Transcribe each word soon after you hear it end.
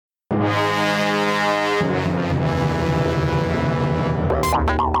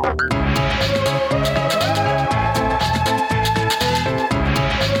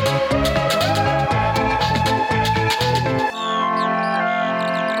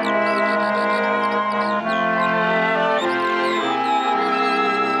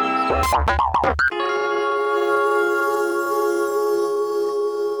Hey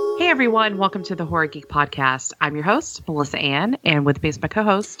everyone, welcome to the Horror Geek Podcast. I'm your host, Melissa Ann, and with me is my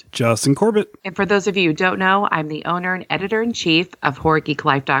co-host, Justin Corbett. And for those of you who don't know, I'm the owner and editor-in-chief of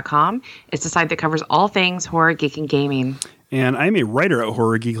HorrorGeekLife.com. It's the site that covers all things horror, geek, and gaming. And I'm a writer at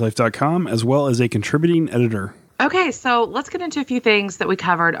HorrorGeekLife.com, as well as a contributing editor. Okay, so let's get into a few things that we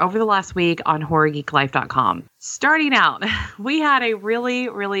covered over the last week on HorrorGeekLife.com. Starting out, we had a really,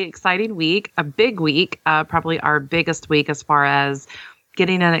 really exciting week, a big week, probably our biggest week as far as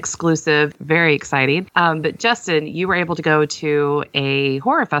getting an exclusive, very exciting. But Justin, you were able to go to a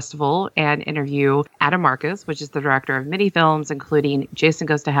horror festival and interview Adam Marcus, which is the director of many films, including Jason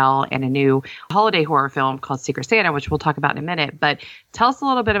Goes to Hell and a new holiday horror film called Secret Santa, which we'll talk about in a minute. But tell us a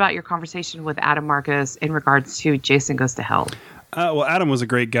little bit about your conversation with Adam Marcus in regards to Jason Goes to Hell. Well, Adam was a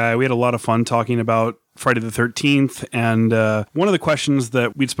great guy. We had a lot of fun talking about Friday the 13th. And one of the questions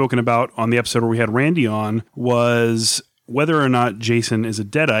that we'd spoken about on the episode where we had Randy on was whether or not Jason is a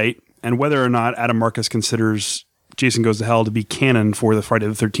Deadite, and whether or not Adam Marcus considers Jason Goes to Hell to be canon for the Friday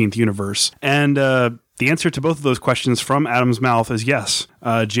the 13th universe. And the answer to both of those questions from Adam's mouth is yes.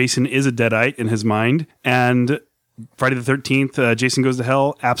 Jason is a Deadite in his mind, and Friday the 13th, Jason Goes to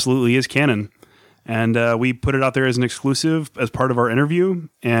Hell absolutely is canon. And we put it out there as an exclusive as part of our interview,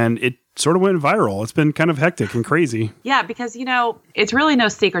 and it sort of went viral. It's been kind of hectic and crazy. Yeah, because, you know, it's really no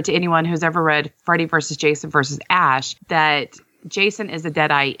secret to anyone who's ever read Freddy vs. Jason vs. Ash that Jason is a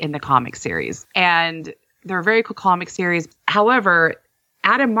Deadite in the comic series. And they're a very cool comic series. However,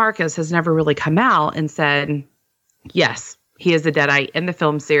 Adam Marcus has never really come out and said, yes, he is a Deadite in the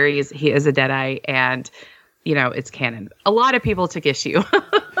film series. He is a Deadite, and, you know, it's canon. A lot of people took issue.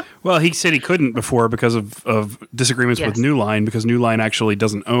 Well, he said he couldn't before because of disagreements with New Line, because New Line actually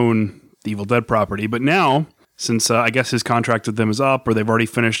doesn't own the Evil Dead property. But now, since I guess his contract with them is up, or they've already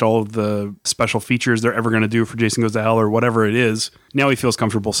finished all of the special features they're ever going to do for Jason Goes to Hell or whatever it is, now he feels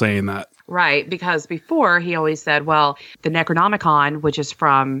comfortable saying that. Right, because before he always said, well, the Necronomicon, which is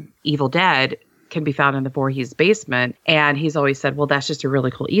from Evil Dead, can be found in the Voorhees basement. And he's always said, well, that's just a really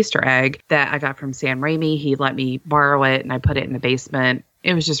cool Easter egg that I got from Sam Raimi. He let me borrow it and I put it in the basement.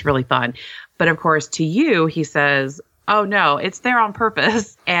 It was just really fun. But of course, to you, he says, oh no, it's there on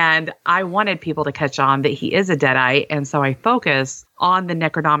purpose. And I wanted people to catch on that he is a Deadite. And so I focused on the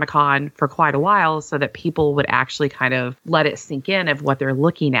Necronomicon for quite a while so that people would actually kind of let it sink in of what they're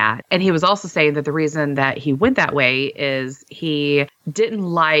looking at. And he was also saying that the reason that he went that way is he didn't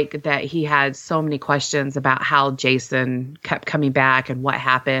like that he had so many questions about how Jason kept coming back and what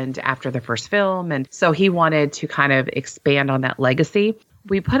happened after the first film. And so he wanted to kind of expand on that legacy.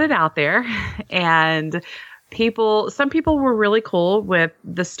 We put it out there, and some people were really cool with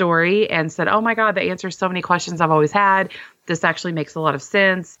the story and said, oh my God, that answers so many questions I've always had. This actually makes a lot of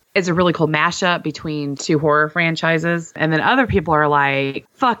sense. It's a really cool mashup between two horror franchises. And then other people are like,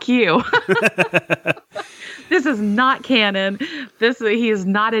 fuck you. This is not canon. He is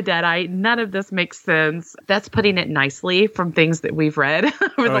not a Deadite. None of this makes sense. That's putting it nicely from things that we've read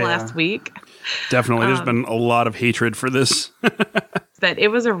over the last week. Definitely. There's been a lot of hatred for this. But it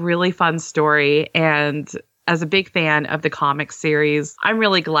was a really fun story. And as a big fan of the comic series, I'm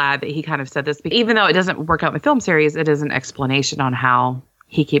really glad that he kind of said this. Even though it doesn't work out in the film series, it is an explanation on how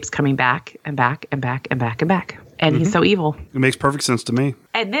he keeps coming back and back and back and back and back. And he's so evil. It makes perfect sense to me.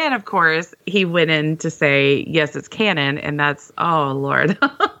 And then, of course, he went in to say, yes, it's canon. And that's, oh, Lord.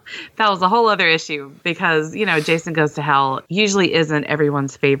 That was a whole other issue because, you know, Jason Goes to Hell usually isn't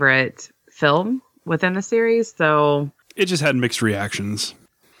everyone's favorite film within the series. So it just had mixed reactions.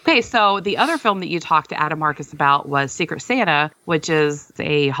 Okay, so the other film that you talked to Adam Marcus about was Secret Santa, which is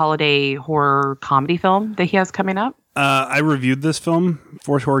a holiday horror comedy film that he has coming up. I reviewed this film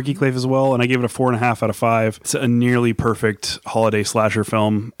for Horror Geek Life as well, and I gave it a 4.5 out of 5. It's a nearly perfect holiday slasher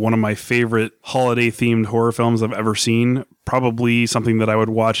film. One of my favorite holiday-themed horror films I've ever seen. Probably something that I would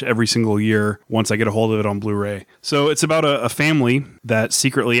watch every single year once I get a hold of it on Blu-ray. So it's about a family that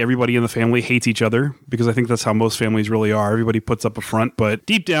secretly everybody in the family hates each other, because I think that's how most families really are. Everybody puts up a front, but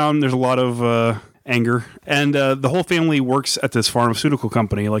deep down there's a lot of anger. And the whole family works at this pharmaceutical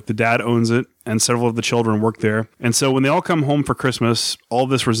company. Like the dad owns it and several of the children work there. And so when they all come home for Christmas, all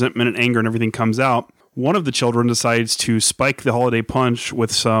this resentment and anger and everything comes out. One of the children decides to spike the holiday punch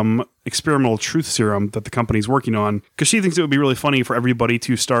with some experimental truth serum that the company's working on, because she thinks it would be really funny for everybody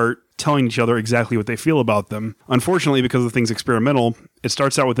to start telling each other exactly what they feel about them. Unfortunately, because the thing's experimental, it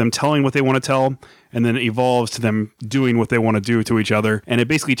starts out with them telling what they want to tell, and then it evolves to them doing what they want to do to each other. And it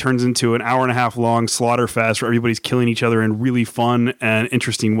basically turns into an 1.5 hour long slaughter fest where everybody's killing each other in really fun and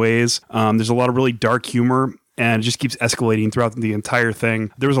interesting ways. There's a lot of really dark humor and it just keeps escalating throughout the entire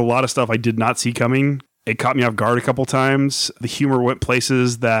thing. There was a lot of stuff I did not see coming. It caught me off guard a couple times. The humor went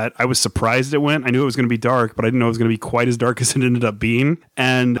places that I was surprised it went. I knew it was going to be dark, but I didn't know it was going to be quite as dark as it ended up being.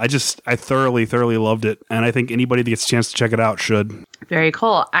 And I thoroughly loved it. And I think anybody that gets a chance to check it out should. Very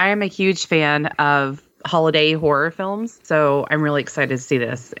cool. I am a huge fan of holiday horror films, so I'm really excited to see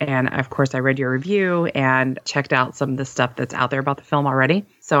this. And of course, I read your review and checked out some of the stuff that's out there about the film already.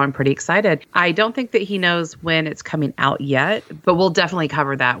 So I'm pretty excited. I don't think that he knows when it's coming out yet, but we'll definitely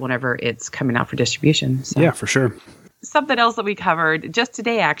cover that whenever it's coming out for distribution. So. Yeah, for sure. Something else that we covered just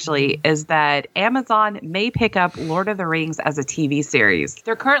today, actually, is that Amazon may pick up Lord of the Rings as a TV series.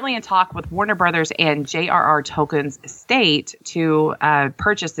 They're currently in talk with Warner Brothers and J.R.R. Tolkien's estate to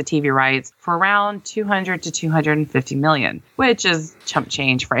purchase the TV rights for around $200 to $250 million, which is chump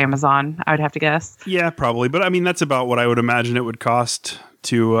change for Amazon, I would have to guess. Yeah, probably. But I mean, that's about what I would imagine it would cost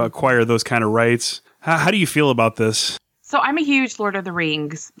to acquire those kind of rights. How do you feel about this? So I'm a huge Lord of the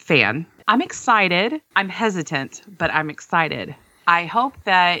Rings fan. I'm excited. I'm hesitant, but I'm excited. I hope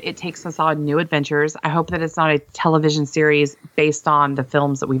that it takes us on new adventures. I hope that it's not a television series based on the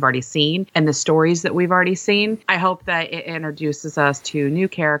films that we've already seen and the stories that we've already seen. I hope that it introduces us to new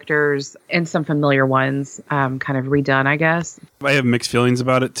characters and some familiar ones, kind of redone, I guess. I have mixed feelings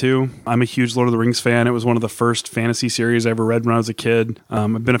about it, too. I'm a huge Lord of the Rings fan. It was one of the first fantasy series I ever read when I was a kid.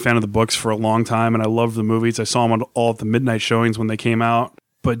 I've been a fan of the books for a long time, and I love the movies. I saw them all at the midnight showings when they came out.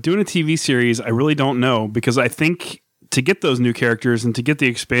 But doing a TV series, I really don't know, because I think to get those new characters and to get the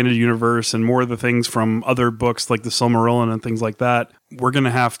expanded universe and more of the things from other books like the Silmarillion and things like that, we're going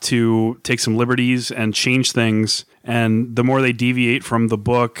to have to take some liberties and change things. And the more they deviate from the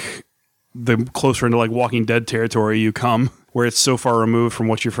book, the closer into like Walking Dead territory you come, where it's so far removed from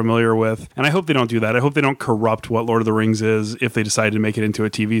what you're familiar with. And I hope they don't do that. I hope they don't corrupt what Lord of the Rings is if they decide to make it into a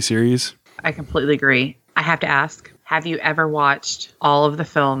TV series. I completely agree. I have to ask, have you ever watched all of the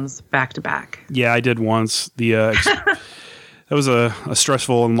films back to back? Yeah, I did once. That was a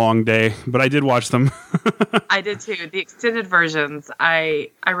stressful and long day, but I did watch them. I did too. The extended versions, I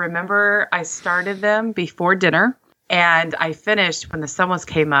remember I started them before dinner, and I finished when the sun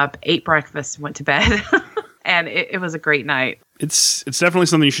came up, ate breakfast, went to bed. And it was a great night. It's definitely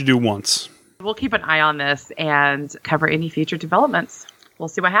something you should do once. We'll keep an eye on this and cover any future developments. We'll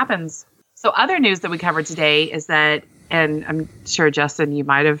see what happens. So other news that we covered today is that, and I'm sure, Justin, you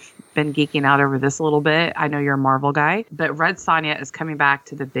might have been geeking out over this a little bit. I know you're a Marvel guy, but Red Sonja is coming back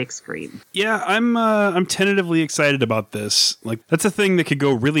to the big screen. Yeah, I'm tentatively excited about this. Like, that's a thing that could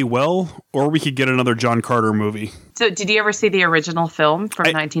go really well, or we could get another John Carter movie. So did you ever see the original film from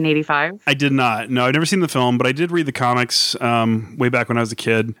 1985? I did not. No, I've never seen the film, but I did read the comics way back when I was a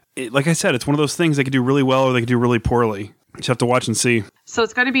kid. Like I said, it's one of those things they could do really well or they could do really poorly. Just have to watch and see. So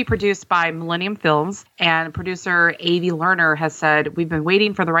it's going to be produced by Millennium Films, and producer Avi Lerner has said, we've been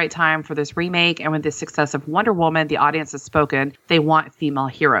waiting for the right time for this remake, and with the success of Wonder Woman, the audience has spoken. They want female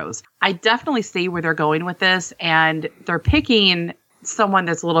heroes. I definitely see where they're going with this, and they're picking someone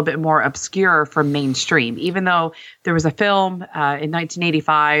that's a little bit more obscure from mainstream. Even though there was a film in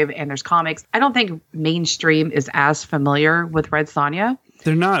 1985 and there's comics, I don't think mainstream is as familiar with Red Sonja.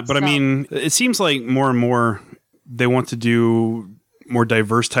 They're not, but I mean, it seems like more and more they want to do more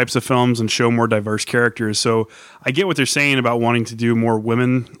diverse types of films and show more diverse characters. So I get what they're saying about wanting to do more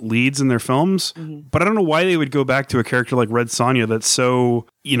women leads in their films, but I don't know why they would go back to a character like Red Sonja that's so,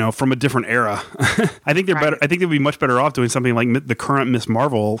 from a different era. I think they're better. I think they'd be much better off doing something like the current Miss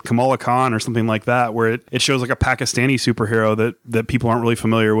Marvel, Kamala Khan, or something like that, where it shows like a Pakistani superhero that people aren't really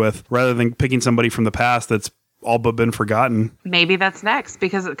familiar with, rather than picking somebody from the past that's all but been forgotten. Maybe that's next,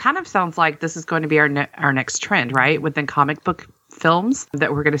 because it kind of sounds like this is going to be our next trend, right? Within comic book films,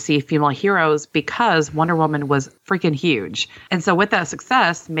 that we're going to see female heroes, because Wonder Woman was freaking huge. And so with that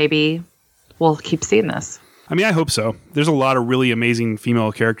success, maybe we'll keep seeing this. I mean, I hope so. There's a lot of really amazing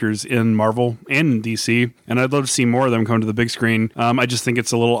female characters in Marvel and in DC, and I'd love to see more of them come to the big screen. I just think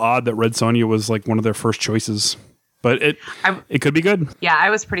it's a little odd that Red Sonja was like one of their first choices. But it could be good. Yeah,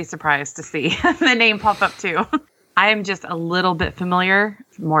 I was pretty surprised to see the name pop up too. I am just a little bit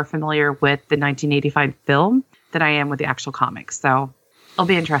more familiar with the 1985 film than I am with the actual comics. So it'll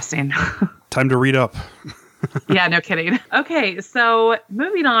be interesting. Time to read up. Yeah, no kidding. Okay, so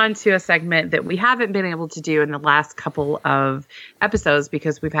moving on to a segment that we haven't been able to do in the last couple of episodes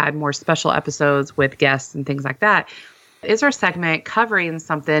because we've had more special episodes with guests and things like that, is our segment covering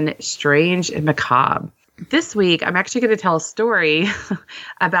something strange and macabre. This week, I'm actually going to tell a story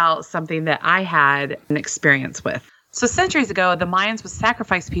about something that I had an experience with. So centuries ago, the Mayans would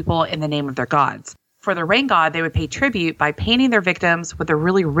sacrifice people in the name of their gods. For the rain god, they would pay tribute by painting their victims with a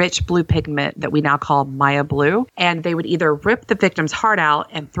really rich blue pigment that we now call Maya blue. And they would either rip the victim's heart out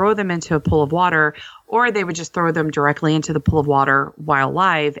and throw them into a pool of water, or they would just throw them directly into the pool of water while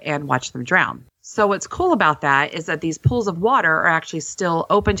alive and watch them drown. So what's cool about that is that these pools of water are actually still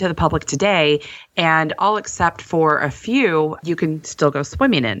open to the public today, and all except for a few, you can still go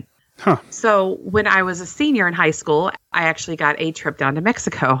swimming in. Huh. So when I was a senior in high school, I actually got a trip down to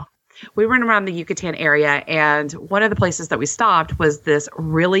Mexico. We went around the Yucatan area, and one of the places that we stopped was this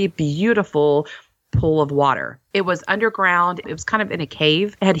really beautiful pool of water. It was underground. It was kind of in a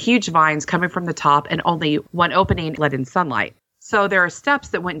cave. It had huge vines coming from the top, and only one opening let in sunlight. So there are steps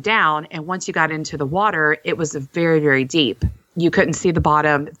that went down, and once you got into the water, it was very, very deep. You couldn't see the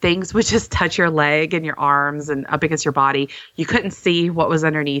bottom. Things would just touch your leg and your arms and up against your body. You couldn't see what was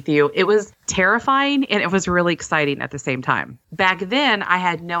underneath you. It was terrifying, and it was really exciting at the same time. Back then, I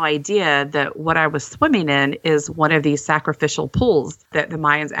had no idea that what I was swimming in is one of these sacrificial pools that the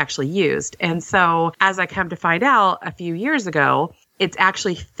Mayans actually used. And so as I come to find out a few years ago, it's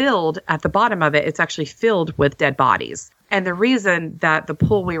actually filled at the bottom of it. It's actually filled with dead bodies. And the reason that the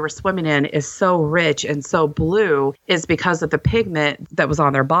pool we were swimming in is so rich and so blue is because of the pigment that was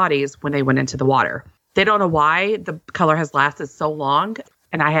on their bodies when they went into the water. They don't know why the color has lasted so long,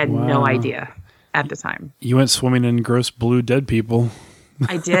 and I had no idea at the time. You went swimming in gross blue dead people.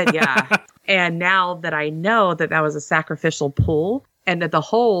 I did, yeah. And now that I know that that was a sacrificial pool, and that the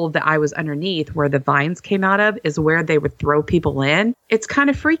hole that I was underneath where the vines came out of is where they would throw people in, it's kind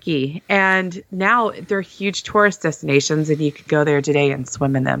of freaky. And now they're huge tourist destinations, and you could go there today and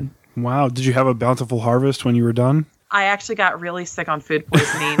swim in them. Wow. Did you have a bountiful harvest when you were done? I actually got really sick on food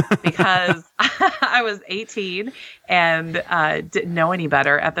poisoning because I was 18 and didn't know any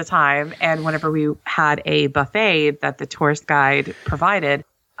better at the time. And whenever we had a buffet that the tourist guide provided,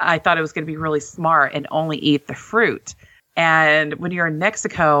 I thought it was going to be really smart and only eat the fruit. And when you're in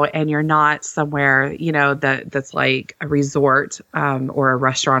Mexico and you're not somewhere, that's like a resort or a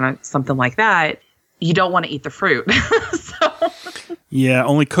restaurant or something like that, you don't want to eat the fruit. Yeah,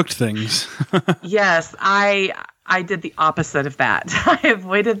 only cooked things. Yes, I did the opposite of that. I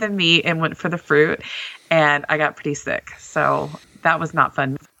avoided the meat and went for the fruit, and I got pretty sick. So that was not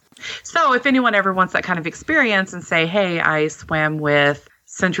fun. So if anyone ever wants that kind of experience and say, hey, I swam with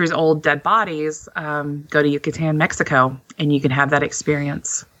centuries-old dead bodies, go to Yucatan, Mexico, and you can have that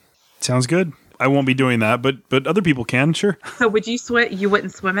experience. Sounds good. I won't be doing that, but other people can, sure. So would you swim? You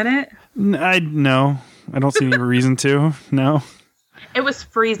wouldn't swim in it? No. I don't see any reason to. No. It was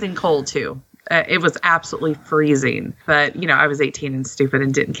freezing cold, too. It was absolutely freezing. But, I was 18 and stupid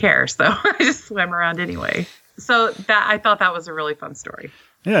and didn't care, so I just swam around anyway. So I thought that was a really fun story.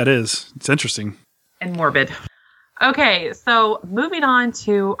 Yeah, it is. It's interesting. And morbid. Okay, so moving on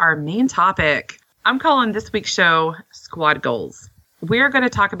to our main topic. I'm calling this week's show Squad Goals. We're going to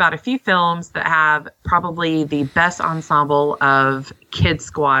talk about a few films that have probably the best ensemble of kid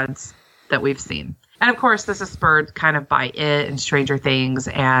squads that we've seen. And of course, this is spurred kind of by It and Stranger Things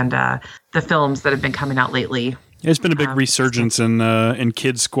and the films that have been coming out lately. There's been a big resurgence in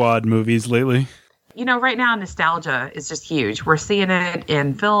kid squad movies lately. Right now, nostalgia is just huge. We're seeing it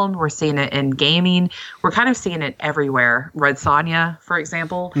in film. We're seeing it in gaming. We're kind of seeing it everywhere. Red Sonja, for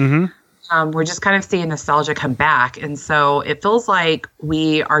example. Mm-hmm. We're just kind of seeing nostalgia come back. And so it feels like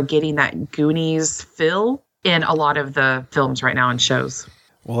we are getting that Goonies feel in a lot of the films right now and shows.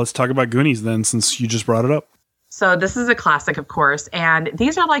 Well, let's talk about Goonies then, since you just brought it up. So this is a classic, of course. And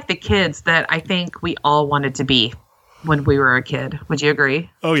these are like the kids that I think we all wanted to be when we were a kid. Would you agree?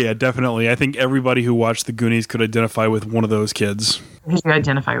 Oh, yeah, definitely. I think everybody who watched the Goonies could identify with one of those kids. Who do you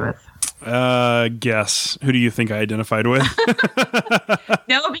identify with? Guess. Who do you think I identified with?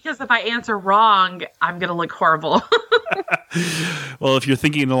 No, because if I answer wrong, I'm going to look horrible. Well, if you're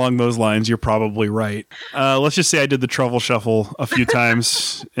thinking along those lines, you're probably right. Let's just say I did the Truffle Shuffle a few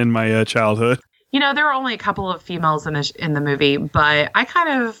times in my childhood. There were only a couple of females in the movie, but I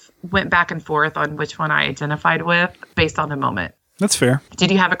kind of went back and forth on which one I identified with based on the moment. That's fair. Did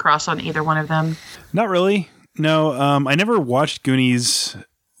you have a crush on either one of them? Not really. No, I never watched Goonies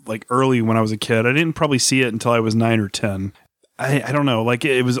like early when I was a kid. I didn't probably see it until I was 9 or 10. I don't know. Like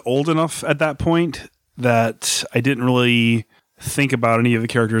it was old enough at that point that I didn't really think about any of the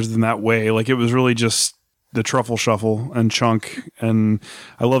characters in that way. Like it was really just the Truffle Shuffle and Chunk, and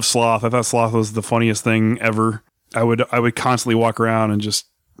I love Sloth. I thought Sloth was the funniest thing ever. I would constantly walk around and just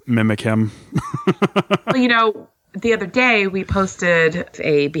mimic him. Well, the other day we posted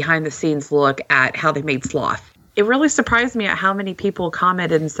a behind the scenes look at how they made Sloth. It really surprised me at how many people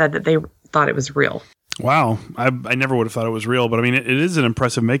commented and said that they thought it was real. Wow. I never would have thought it was real, but I mean, it is an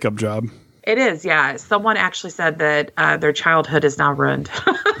impressive makeup job. It is, yeah. Someone actually said that their childhood is now ruined.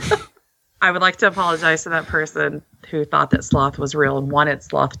 I would like to apologize to that person who thought that sloth was real and wanted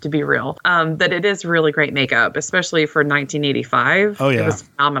sloth to be real. But it is really great makeup, especially for 1985. Oh, yeah. It was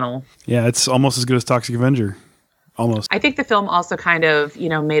phenomenal. Yeah, it's almost as good as Toxic Avenger. Almost. I think the film also kind of,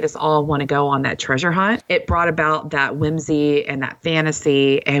 made us all want to go on that treasure hunt. It brought about that whimsy and that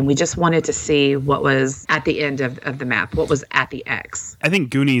fantasy, and we just wanted to see what was at the end of the map, what was at the X. I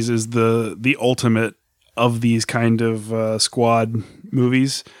think Goonies is the ultimate of these kind of squad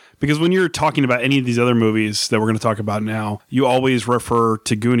movies. Because when you're talking about any of these other movies that we're going to talk about now, you always refer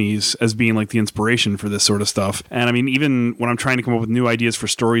to Goonies as being like the inspiration for this sort of stuff. And I mean, even when I'm trying to come up with new ideas for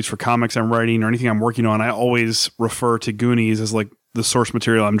stories for comics I'm writing or anything I'm working on, I always refer to Goonies as like the source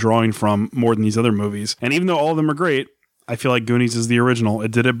material I'm drawing from more than these other movies. And even though all of them are great, I feel like Goonies is the original.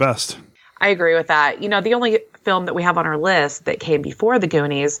 It did it best. I agree with that. The only film that we have on our list that came before the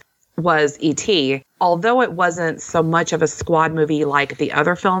Goonies was E.T. Although it wasn't so much of a squad movie like the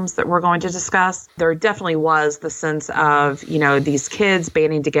other films that we're going to discuss, there definitely was the sense of, these kids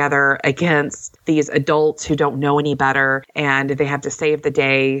banding together against these adults who don't know any better, and they have to save the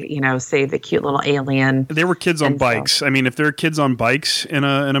day, save the cute little alien. They were kids on bikes. So, I mean, if there are kids on bikes in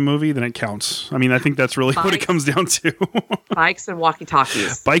a movie, then it counts. I mean, I think that's really what it comes down to. Bikes and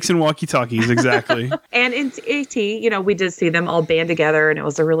walkie-talkies. Bikes and walkie-talkies, exactly. And in E.T., we did see them all band together, and it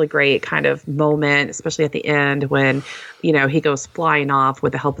was a really great kind of moment, especially at the end when, he goes flying off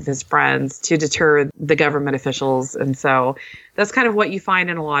with the help of his friends to deter the government officials. And so that's kind of what you find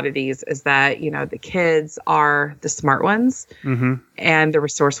in a lot of these is that, the kids are the smart ones and the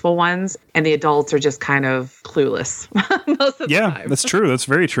resourceful ones, and the adults are just kind of clueless most of the time. Yeah, that's true. That's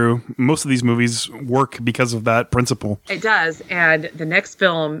very true. Most of these movies work because of that principle. It does. And the next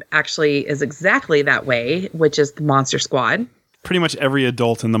film actually is exactly that way, which is The Monster Squad. Pretty much every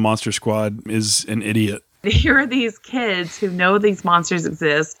adult in the Monster Squad is an idiot. Here are these kids who know these monsters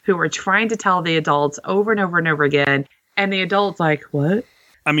exist, who are trying to tell the adults over and over and over again. And the adults like, what?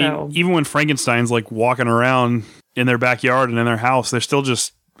 I mean, even when Frankenstein's like walking around in their backyard and in their house, they're still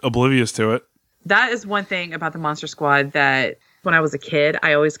just oblivious to it. That is one thing about the Monster Squad that when I was a kid,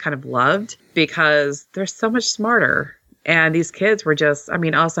 I always kind of loved because they're so much smarter. And these kids were just, I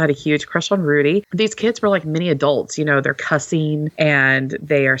also had a huge crush on Rudy. These kids were like mini adults, they're cussing and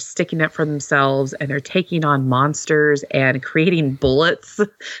they are sticking up for themselves and they're taking on monsters and creating bullets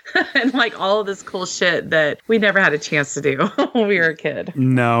and like all of this cool shit that we never had a chance to do when we were a kid.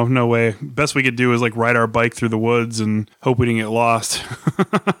 No way. Best we could do is like ride our bike through the woods and hope we didn't get lost.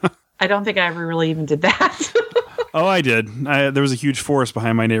 I don't think I ever really even did that. Oh, I did. There was a huge forest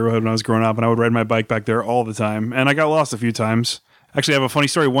behind my neighborhood when I was growing up, and I would ride my bike back there all the time. And I got lost a few times. Actually, I have a funny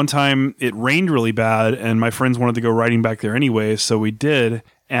story. One time, it rained really bad, and my friends wanted to go riding back there anyway, so we did.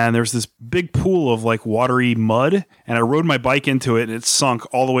 And there's this big pool of like watery mud, and I rode my bike into it, and it sunk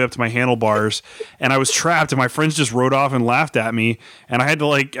all the way up to my handlebars. And I was trapped, and my friends just rode off and laughed at me. And I had to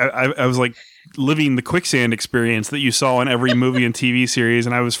I was like living the quicksand experience that you saw in every movie and TV series,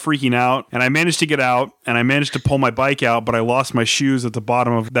 and I was freaking out. And I managed to get out, and I managed to pull my bike out, but I lost my shoes at the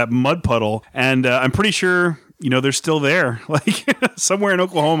bottom of that mud puddle. And I'm pretty sure they're still there. Like somewhere in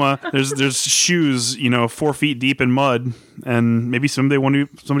Oklahoma, there's shoes, 4 feet deep in mud, and maybe someday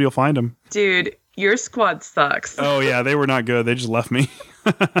somebody will find them. Dude, your squad sucks. Oh yeah, they were not good. They just left me.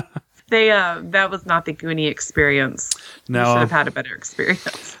 That was not the Goonie experience. No, you should have had a better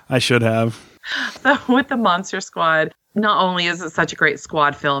experience. I should have. So with the Monster Squad, not only is it such a great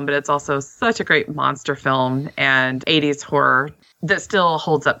squad film, but it's also such a great monster film and 80s horror that still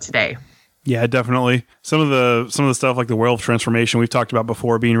holds up today. Yeah, definitely. Some of the stuff like the werewolf transformation we've talked about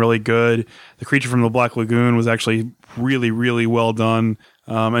before being really good. The Creature from the Black Lagoon was actually really, really well done.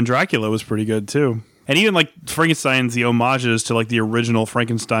 And Dracula was pretty good too. And even like Frankenstein's, the homages to like the original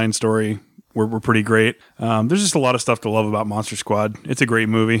Frankenstein story were pretty great. There's just a lot of stuff to love about Monster Squad. It's a great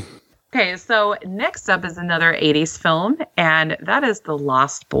movie. Okay, so next up is another 80s film, and that is The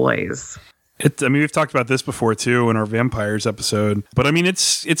Lost Boys. We've talked about this before too in our vampires episode, but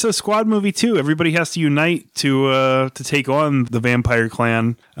it's a squad movie too. Everybody has to unite to take on the vampire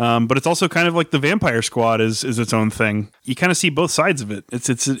clan, but it's also kind of like the Vampire Squad is its own thing. You kind of see both sides of it.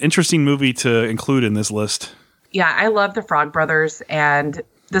 It's an interesting movie to include in this list. Yeah, I love the Frog Brothers, and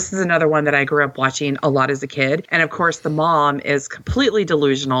this is another one that I grew up watching a lot as a kid. And of course, the mom is completely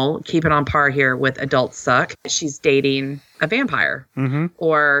delusional, keeping on par here with Adults Suck. She's dating a vampire,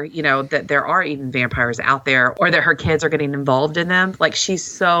 or, that there are even vampires out there, or that her kids are getting involved in them. Like, she's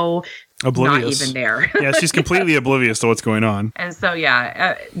so Oblivious. not even there. Yeah, she's completely oblivious to what's going on. And so,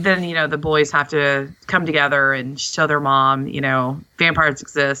 then, the boys have to come together and show their mom, vampires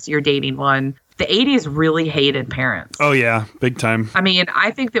exist. You're dating one. The 80s really hated parents. Oh, yeah. Big time. I mean,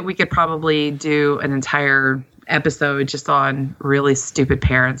 I think that we could probably do an entire episode just on really stupid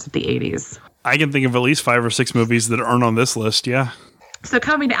parents of the 80s. I can think of at least 5 or 6 movies that aren't on this list. Yeah. So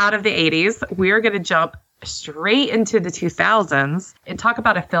coming out of the 80s, we're going to jump straight into the 2000s and talk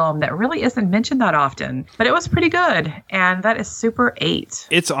about a film that really isn't mentioned that often, but it was pretty good. And that is Super 8.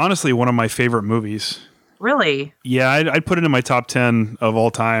 It's honestly one of my favorite movies. Really? Yeah, I'd put it in my top 10 of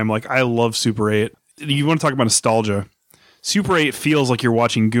all time. Like, I love Super 8. You want to talk about nostalgia. Super 8 feels like you're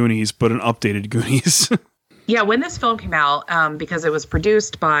watching Goonies, but an updated Goonies. Yeah, when this film came out, because it was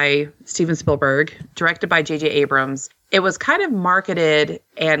produced by Steven Spielberg, directed by J.J. Abrams, it was kind of marketed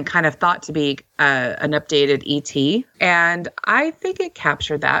and kind of thought to be an updated E.T., and I think it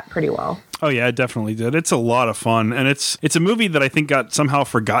captured that pretty well. Oh, yeah, it definitely did. It's a lot of fun, and it's a movie that I think got somehow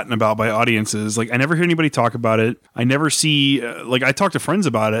forgotten about by audiences. Like, I never hear anybody talk about it. I never see, I talk to friends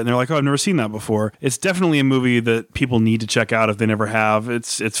about it, and they're like, oh, I've never seen that before. It's definitely a movie that people need to check out if they never have.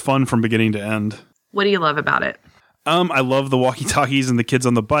 It's fun from beginning to end. What do you love about it? I love the walkie-talkies and the kids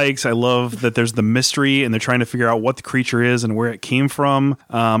on the bikes. I love that there's the mystery and they're trying to figure out what the creature is and where it came from.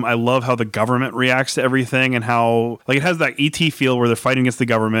 I love how the government reacts to everything and how, it has that E.T. feel where they're fighting against the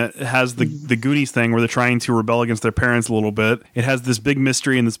government. It has the Goonies thing where they're trying to rebel against their parents a little bit. It has this big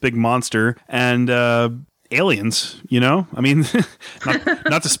mystery and this big monster and aliens, I mean,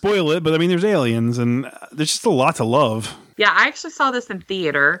 not to spoil it, but I mean, there's aliens and there's just a lot to love. Yeah, I actually saw this in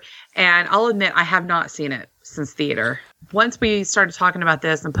theater, and I'll admit I have not seen it since theater. Once we started talking about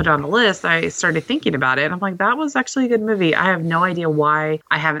this and put it on the list, I started thinking about it. And I'm like, that was actually a good movie. I have no idea why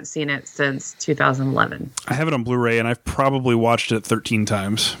I haven't seen it since 2011. I have it on Blu-ray, and I've probably watched it 13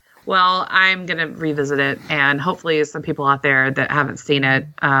 times. Well, I'm going to revisit it, and hopefully some people out there that haven't seen it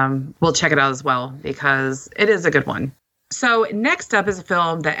will check it out as well, because it is a good one. So next up is a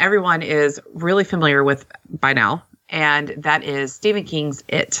film that everyone is really familiar with by now, and that is Stephen King's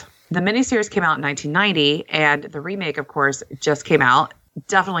It. The miniseries came out in 1990, and the remake, of course, just came out.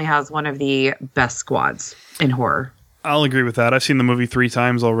 Definitely has one of the best squads in horror. I'll agree with that. I've seen the movie 3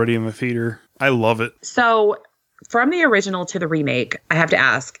 times already in the theater. I love it. So from the original to the remake, I have to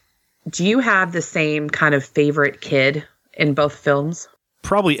ask, do you have the same kind of favorite kid in both films?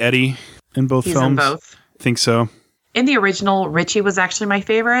 Probably Eddie in both films. He's in both? I think so. In the original, Richie was actually my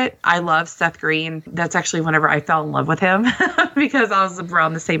favorite. I love Seth Green. That's actually whenever I fell in love with him because I was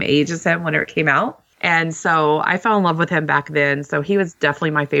around the same age as him when it came out. And so I fell in love with him back then. So he was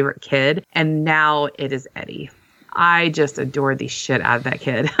definitely my favorite kid. And now it is Eddie. I just adored the shit out of that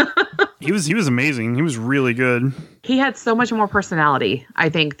kid. He was amazing. He was really good. He had so much more personality, I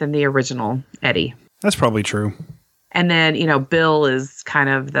think, than the original Eddie. That's probably true. And then, Bill is kind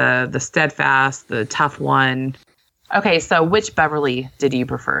of the steadfast, the tough one. Okay, so which Beverly did you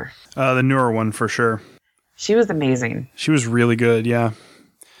prefer? The newer one, for sure. She was amazing. She was really good, yeah.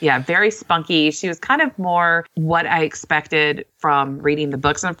 Yeah, very spunky. She was kind of more what I expected from reading the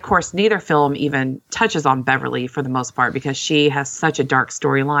books. And of course, neither film even touches on Beverly for the most part because she has such a dark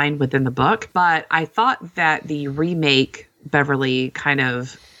storyline within the book. But I thought that the remake Beverly kind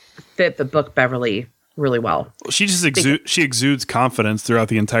of fit the book Beverly really well. She just exudes confidence throughout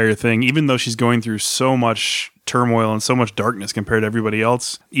the entire thing, even though she's going through so much turmoil and so much darkness compared to everybody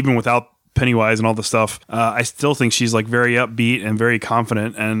else, even without Pennywise and all the stuff. I still think she's very upbeat and very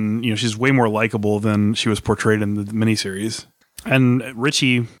confident, and she's way more likable than she was portrayed in the miniseries. And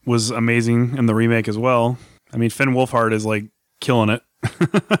Richie was amazing in the remake as well. I mean, Finn Wolfhard is killing it.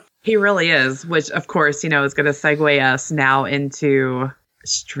 He really is, which of course, is going to segue us now into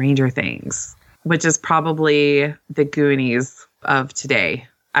Stranger Things, which is probably the Goonies of today,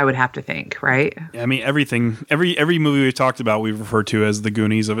 I would have to think, right? I mean, every movie we've talked about, we've referred to as the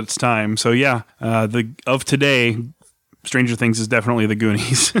Goonies of its time. So yeah, of today, Stranger Things is definitely the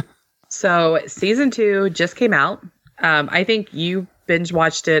Goonies. So season 2 just came out. I think you binge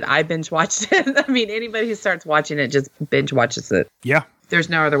watched it. I binge watched it. I mean, anybody who starts watching it just binge watches it. Yeah. There's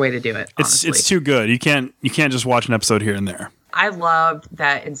no other way to do it. It's too good. You can't just watch an episode here and there. I loved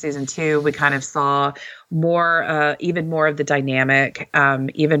that in season 2, we kind of saw more, even more of the dynamic,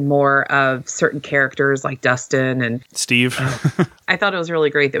 even more of certain characters like Dustin and Steve. I thought it was really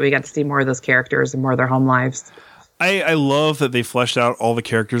great that we got to see more of those characters and more of their home lives. I love that they fleshed out all the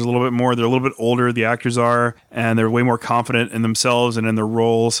characters a little bit more. They're a little bit older, the actors are, and they're way more confident in themselves and in their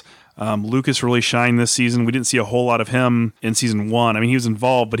roles. Lucas really shined this season. We didn't see a whole lot of him in season 1. I mean, he was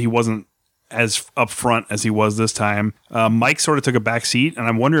involved, but he wasn't as upfront as he was this time. Mike sort of took a back seat, and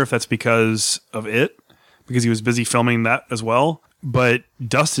I wonder if that's because of it, because he was busy filming that as well. But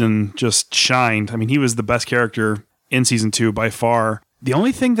Dustin just shined. I mean, he was the best character in season 2 by far. The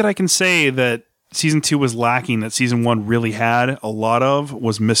only thing that I can say that season 2 was lacking that season 1 really had a lot of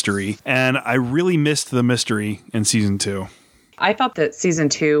was mystery. And I really missed the mystery in season 2. I thought that season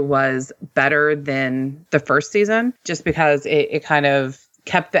 2 was better than the first season, just because it kind of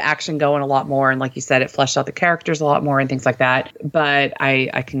kept the action going a lot more. And like you said, it fleshed out the characters a lot more and things like that. But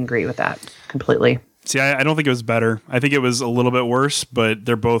I can agree with that completely. See, I don't think it was better. I think it was a little bit worse, but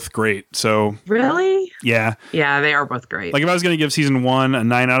they're both great. So really? Yeah. Yeah, they are both great. Like if I was going to give season 1 a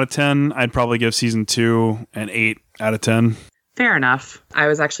 9 out of 10, I'd probably give season 2 an 8 out of 10. Fair enough. I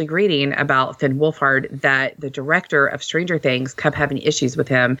was actually reading about Finn Wolfhard that the director of Stranger Things kept having issues with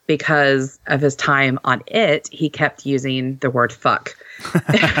him because of his time on it. He kept using the word fuck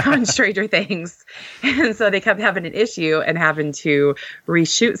on Stranger Things. And so they kept having an issue and having to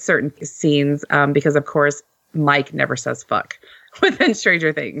reshoot certain scenes because, of course, Mike never says fuck within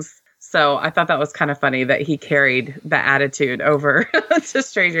Stranger Things. So I thought that was kind of funny that he carried that attitude over to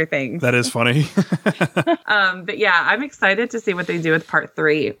Stranger Things. That is funny. But yeah, I'm excited to see what they do with part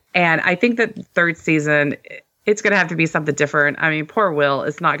 3. And I think that the third season, it's going to have to be something different. I mean, poor Will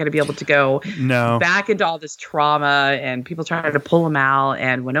is not going to be able to go back into all this trauma and people trying to pull him out,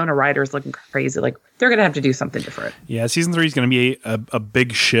 and Winona Ryder's looking crazy. Like, they're going to have to do something different. Yeah, season 3 is going to be a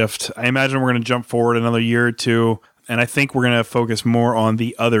big shift. I imagine we're going to jump forward another year or two. And I think we're going to focus more on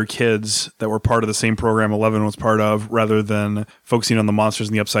the other kids that were part of the same program Eleven was part of, rather than focusing on the monsters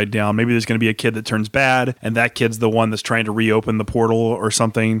in the Upside Down. Maybe there's going to be a kid that turns bad, and that kid's the one that's trying to reopen the portal or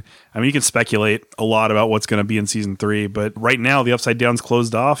something. I mean, you can speculate a lot about what's going to be in season 3, but right now the Upside Down's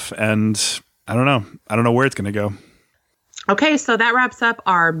closed off, and I don't know. I don't know where it's going to go. Okay, so that wraps up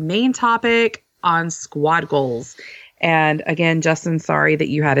our main topic on squad goals. And again, Justin, sorry that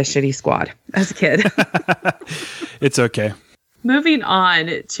you had a shitty squad as a kid. It's okay. Moving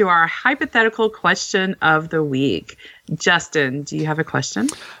on to our hypothetical question of the week. Justin, do you have a question?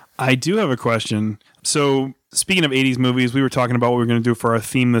 I do have a question. So speaking of 80s movies, we were talking about what we were going to do for our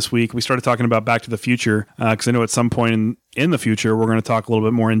theme this week. We started talking about Back to the Future because I know at some point in the future, we're going to talk a little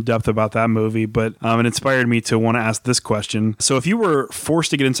bit more in depth about that movie. But it inspired me to want to ask this question. So if you were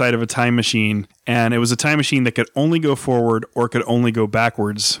forced to get inside of a time machine and it was a time machine that could only go forward or could only go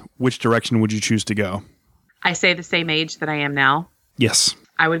backwards, which direction would you choose to go? I say the same age that I am now. Yes.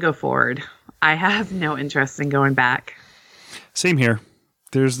 I would go forward. I have no interest in going back. Same here.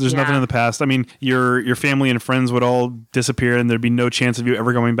 There's nothing in the past. I mean, your family and friends would all disappear and there'd be no chance of you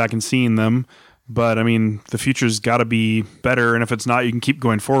ever going back and seeing them. But I mean, the future's got to be better. And if it's not, you can keep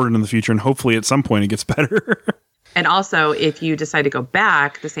going forward in the future. And hopefully at some point it gets better. And also, if you decide to go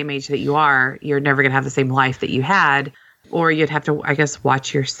back the same age that you are, you're never going to have the same life that you had. Or you'd have to, I guess,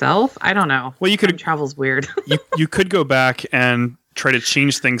 watch yourself. I don't know. Well, you could. Time travel's weird. you could go back and try to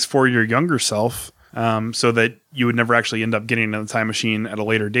change things for your younger self. So that you would never actually end up getting in the time machine at a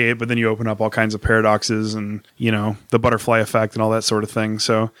later date, but then you open up all kinds of paradoxes and, the butterfly effect and all that sort of thing.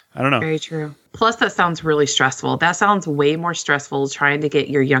 So I don't know. Very true. Plus, that sounds really stressful. That sounds way more stressful, trying to get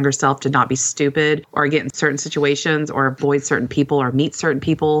your younger self to not be stupid or get in certain situations or avoid certain people or meet certain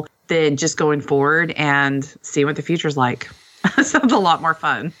people than just going forward and see what the future's like. Sounds a lot more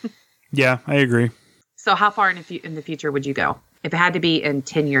fun. Yeah, I agree. So how far in the future would you go? If it had to be in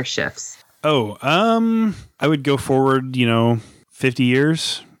 10-year shifts? Oh, I would go forward, 50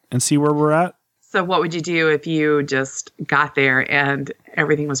 years and see where we're at. So what would you do if you just got there and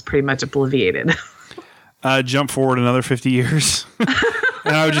everything was pretty much obliviated? Jump forward another 50 years.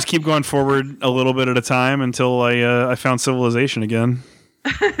 And I would just keep going forward a little bit at a time until I found civilization again.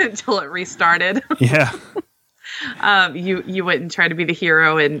 Until it restarted. Yeah. You wouldn't try to be the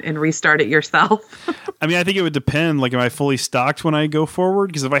hero and restart it yourself? I mean, I think it would depend. Like, am I fully stocked when I go forward?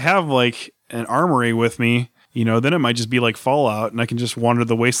 Because if I have like an armory with me, then it might just be like Fallout and I can just wander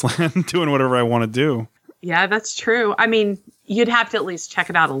the wasteland doing whatever I want to do. Yeah, that's true. I mean, you'd have to at least check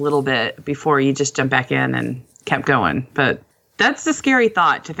it out a little bit before you just jump back in and kept going. But that's a scary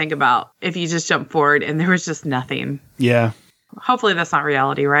thought to think about if you just jump forward and there was just nothing. Yeah. Hopefully that's not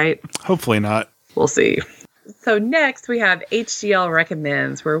reality, right? Hopefully not. We'll see. So next we have HGL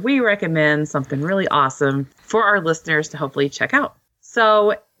Recommends, where we recommend something really awesome for our listeners to hopefully check out.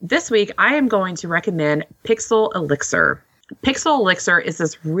 So this week I am going to recommend Pixel Elixir. Pixel Elixir is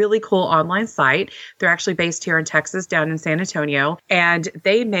this really cool online site. They're actually based here in Texas, down in San Antonio, and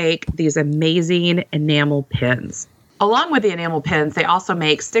they make these amazing enamel pens. Along with the enamel pins, they also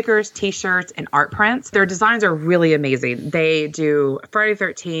make stickers, t-shirts, and art prints. Their designs are really amazing. They do Friday the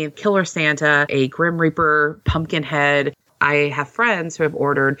 13th, Killer Santa, a Grim Reaper, pumpkin head. I have friends who have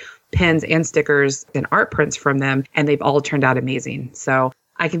ordered pins and stickers and art prints from them, and they've all turned out amazing. So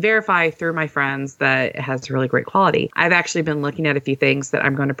I can verify through my friends that it has really great quality. I've actually been looking at a few things that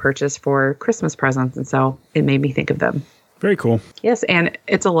I'm going to purchase for Christmas presents, and so it made me think of them. Very cool. Yes, and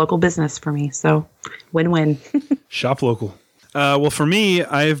it's a local business for me, so win-win. Shop local. Well, for me,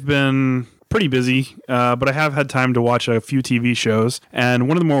 I've been pretty busy, but I have had time to watch a few TV shows. And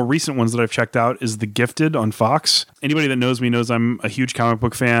one of the more recent ones that I've checked out is The Gifted on Fox. Anybody that knows me knows I'm a huge comic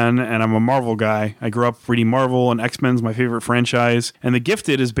book fan, and I'm a Marvel guy. I grew up reading Marvel, and X-Men's my favorite franchise. And The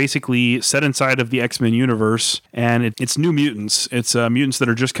Gifted is basically set inside of the X-Men universe, and it's new mutants. It's mutants that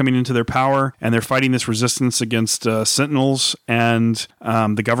are just coming into their power, and they're fighting this resistance against Sentinels and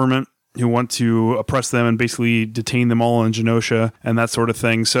the government, who want to oppress them and basically detain them all in Genosha and that sort of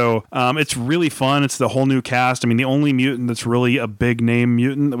thing. So it's really fun. It's the whole new cast. I mean, the only mutant that's really a big name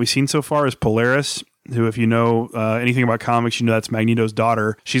mutant that we've seen so far is Polaris, who, if you know anything about comics, you know that's Magneto's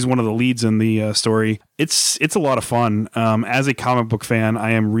daughter. She's one of the leads in the story. It's a lot of fun. As a comic book fan,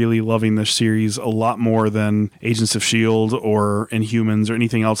 I am really loving this series a lot more than Agents of S.H.I.E.L.D. or Inhumans or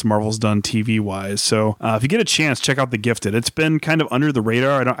anything else Marvel's done TV-wise. So if you get a chance, check out The Gifted. It's been kind of under the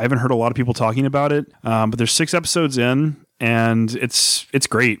radar. I haven't heard a lot of people talking about it, but there's 6 episodes in, and it's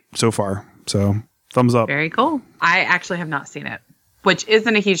great so far. So thumbs up. Very cool. I actually have not seen it, which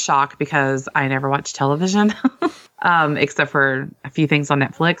isn't a huge shock because I never watch television, except for a few things on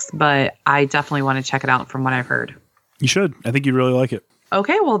Netflix. But I definitely want to check it out from what I've heard. You should. I think you'd really like it.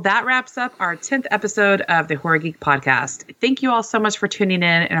 Okay, well, that wraps up our 10th episode of the Horror Geek Podcast. Thank you all so much for tuning in.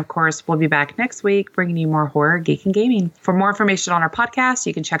 And of course, we'll be back next week bringing you more horror, geek, and gaming. For more information on our podcast,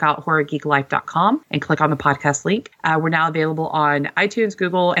 you can check out horrorgeeklife.com and click on the podcast link. We're now available on iTunes,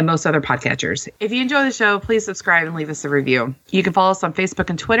 Google, and most other podcatchers. If you enjoy the show, please subscribe and leave us a review. You can follow us on Facebook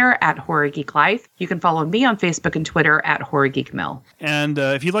and Twitter at Horror Geek Life. You can follow me on Facebook and Twitter at Horror Geek Mill. And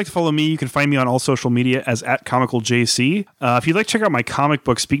if you'd like to follow me, you can find me on all social media as @ComicalJC. If you'd like to check out my comic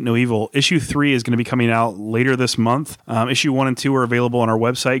book, Speak No Evil, issue 3 is going to be coming out later this month. Issue 1 and 2 are available on our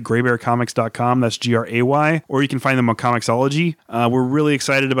website, graybearcomics.com. That's GRAY, or you can find them on Comixology. We're really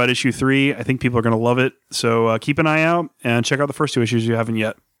excited about issue 3. I think people are going to love it. So keep an eye out and check out the first 2 issues if you haven't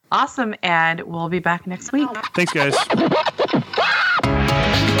yet. Awesome. And we'll be back next week. Thanks, guys.